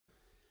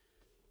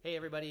Hey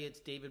everybody,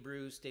 it's David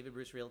Bruce,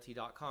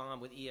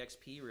 davidbrucerealty.com with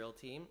eXp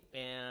Realty,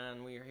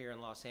 and we are here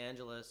in Los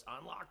Angeles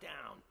on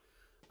lockdown.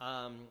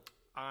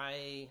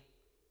 I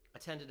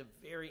attended a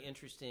very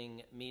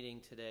interesting meeting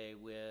today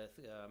with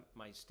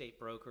my state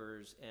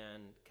brokers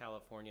and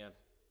California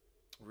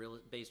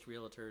based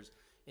realtors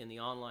in the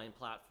online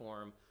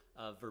platform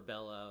of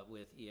Verbella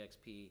with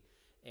eXp.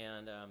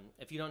 And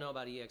if you don't know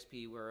about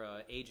eXp, we're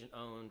an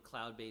agent-owned,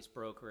 cloud-based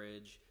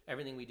brokerage.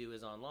 Everything we do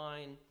is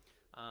online.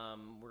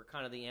 We're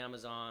kind of the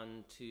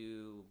Amazon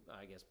to,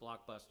 I guess,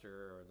 Blockbuster,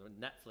 or the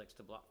Netflix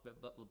to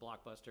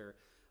Blockbuster,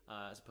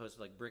 as opposed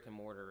to like brick and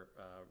mortar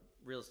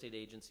real estate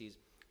agencies.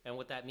 And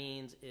what that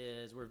means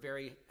is we're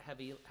very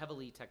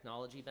heavily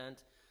technology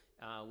bent,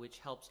 which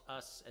helps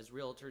us as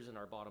realtors in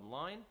our bottom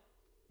line,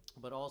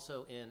 but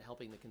also in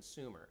helping the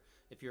consumer.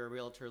 If you're a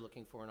realtor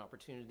looking for an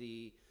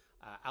opportunity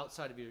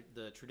outside of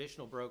the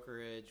traditional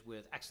brokerage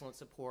with excellent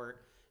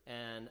support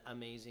and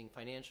amazing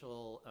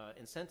financial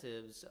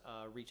incentives,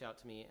 reach out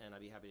to me and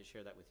I'd be happy to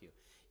share that with you.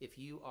 If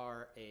you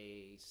are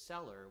a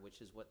seller, which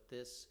is what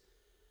this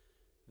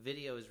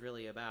video is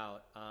really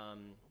about,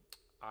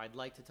 I'd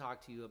like to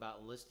talk to you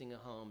about listing a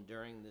home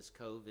during this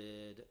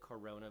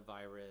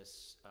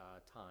coronavirus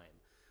time.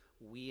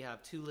 We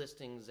have two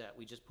listings that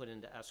we just put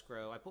into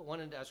escrow. I put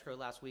one into escrow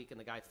last week and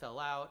the guy fell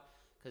out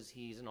because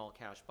he's an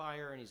all-cash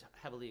buyer and he's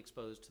heavily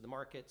exposed to the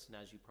markets. And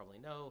as you probably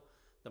know,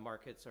 the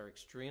markets are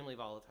extremely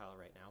volatile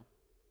right now.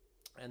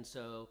 And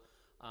so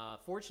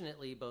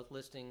fortunately, both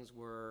listings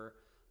were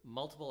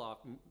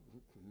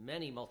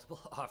many multiple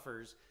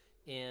offers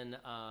in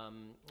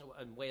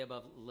way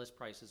above list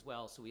price as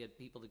well. So we had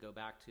people to go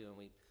back to, and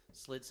we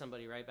slid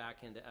somebody right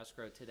back into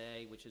escrow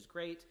today, which is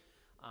great.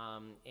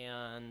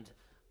 And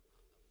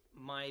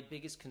my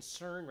biggest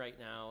concern right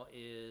now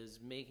is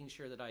making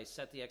sure that I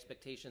set the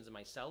expectations of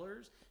my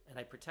sellers and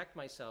I protect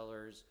my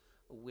sellers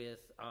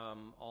with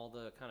all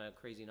the kind of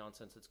crazy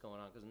nonsense that's going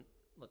on. Because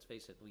let's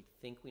face it, we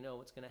think we know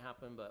what's going to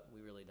happen, but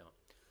we really don't.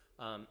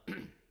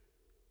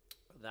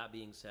 That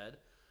being said,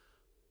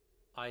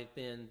 I've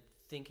been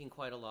thinking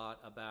quite a lot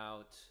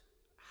about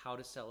how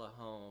to sell a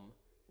home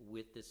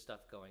with this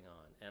stuff going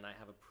on. And I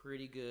have a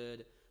pretty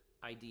good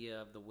idea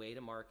of the way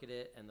to market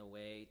it and the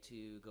way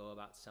to go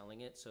about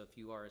selling it. So if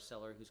you are a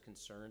seller who's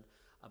concerned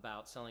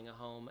about selling a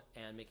home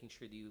and making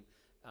sure that you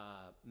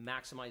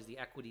maximize the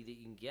equity that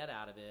you can get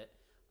out of it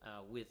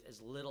with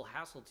as little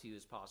hassle to you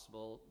as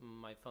possible,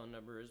 my phone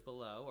number is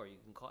below, or you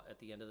can call at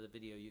the end of the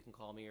video. You can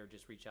call me or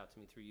just reach out to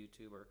me through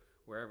YouTube or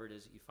wherever it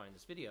is that you find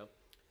this video.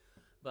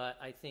 But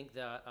I think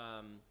that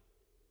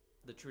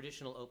the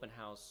traditional open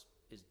house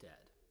is dead.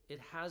 It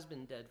has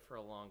been dead for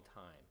a long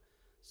time.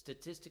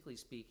 Statistically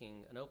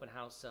speaking, an open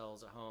house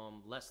sells a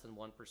home less than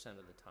 1%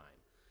 of the time.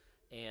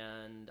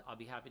 And I'll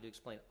be happy to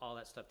explain all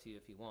that stuff to you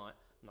if you want.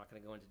 I'm not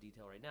going to go into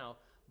detail right now,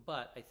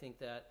 but I think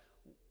that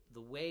the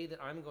way that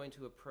I'm going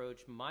to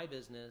approach my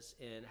business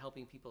in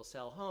helping people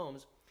sell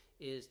homes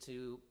is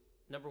to,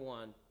 number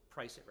one,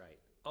 price it right.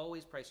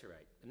 Always price it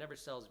right. It never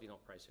sells if you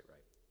don't price it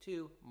right.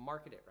 Two,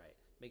 market it right.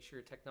 Make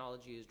sure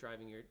technology is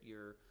driving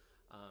your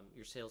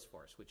sales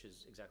force, which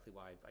is exactly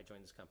why I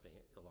joined this company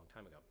a long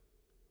time ago.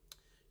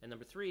 And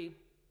number three,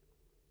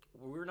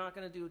 we're not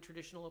going to do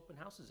traditional open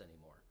houses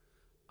anymore.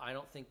 I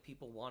don't think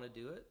people want to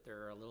do it.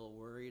 They're a little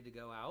worried to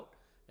go out.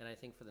 And I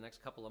think for the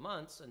next couple of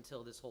months,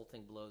 until this whole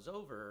thing blows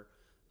over,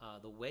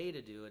 the way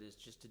to do it is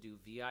just to do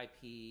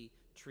VIP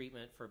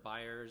treatment for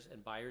buyers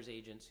and buyers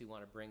agents who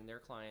want to bring their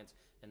clients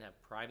and have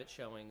private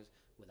showings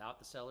without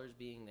the sellers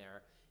being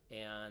there.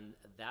 And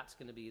that's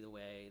going to be the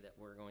way that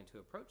we're going to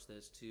approach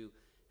this to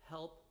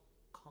help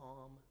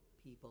calm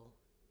people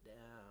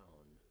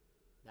down.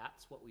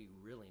 That's what we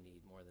really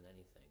need more than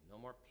anything. No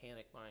more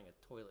panic buying of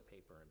toilet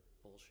paper and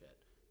bullshit.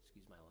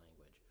 Excuse my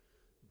language.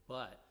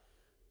 But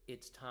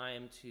it's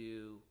time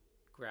to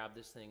grab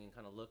this thing and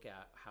kind of look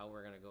at how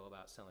we're going to go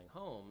about selling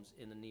homes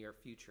in the near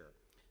future.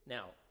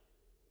 Now,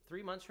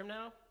 3 months from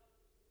now,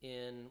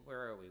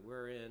 where are we?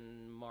 We're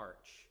in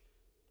March,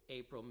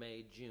 April,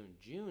 May, June.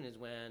 June is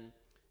when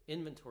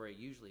inventory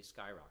usually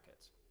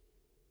skyrockets.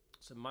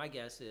 So my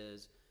guess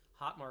is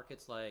hot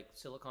markets like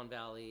Silicon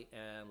Valley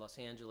and Los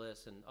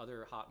Angeles and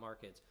other hot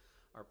markets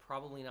are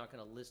probably not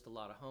going to list a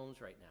lot of homes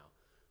right now.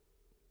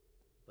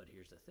 But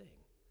here's the thing.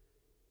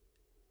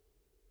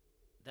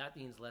 That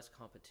means less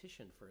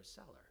competition for a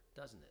seller,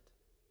 doesn't it?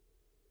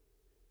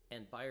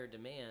 And buyer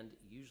demand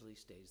usually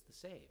stays the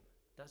same,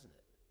 doesn't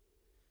it?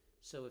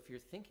 So if you're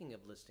thinking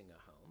of listing a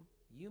home,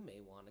 you may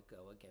want to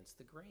go against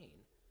the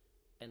grain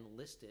and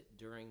list it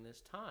during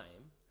this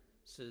time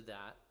so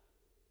that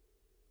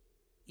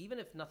even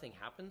if nothing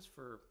happens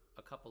for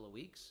a couple of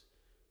weeks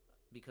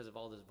because of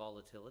all this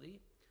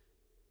volatility,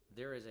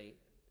 there is a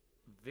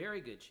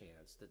very good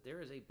chance that there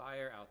is a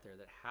buyer out there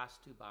that has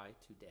to buy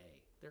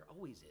today. There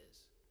always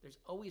is. There's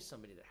always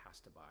somebody that has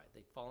to buy.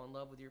 They fall in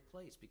love with your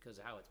place because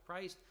of how it's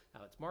priced,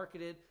 how it's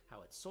marketed,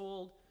 how it's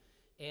sold.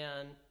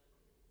 And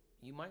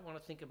you might want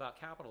to think about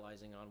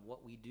capitalizing on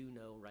what we do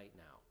know right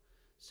now.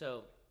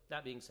 So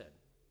that being said,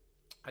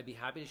 I'd be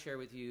happy to share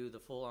with you the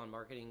full-on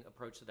marketing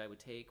approach that I would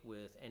take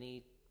with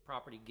any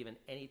property given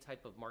any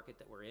type of market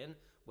that we're in,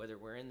 whether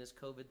we're in this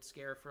COVID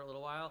scare for a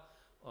little while.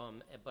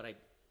 But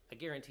I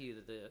guarantee you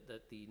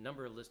that the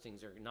number of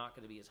listings are not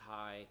going to be as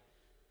high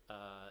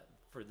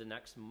for the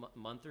next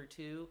month or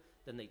two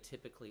than they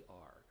typically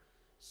are.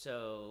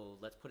 So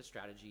let's put a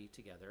strategy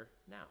together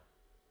now.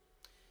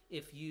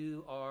 If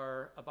you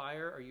are a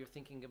buyer or you're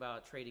thinking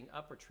about trading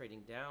up or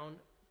trading down,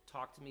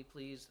 talk to me,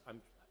 please.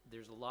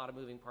 There's a lot of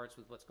moving parts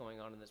with what's going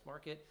on in this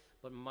market,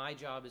 but my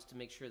job is to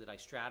make sure that I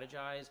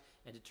strategize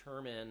and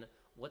determine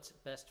what's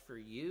best for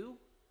you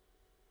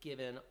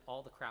given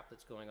all the crap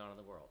that's going on in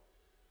the world.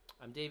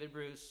 I'm David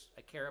Bruce.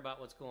 I care about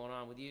what's going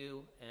on with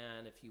you,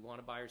 and if you want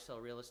to buy or sell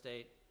real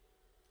estate,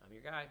 I'm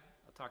your guy.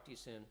 I'll talk to you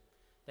soon.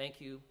 Thank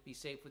you. Be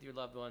safe with your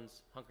loved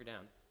ones. Hunker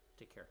down.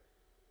 Take care.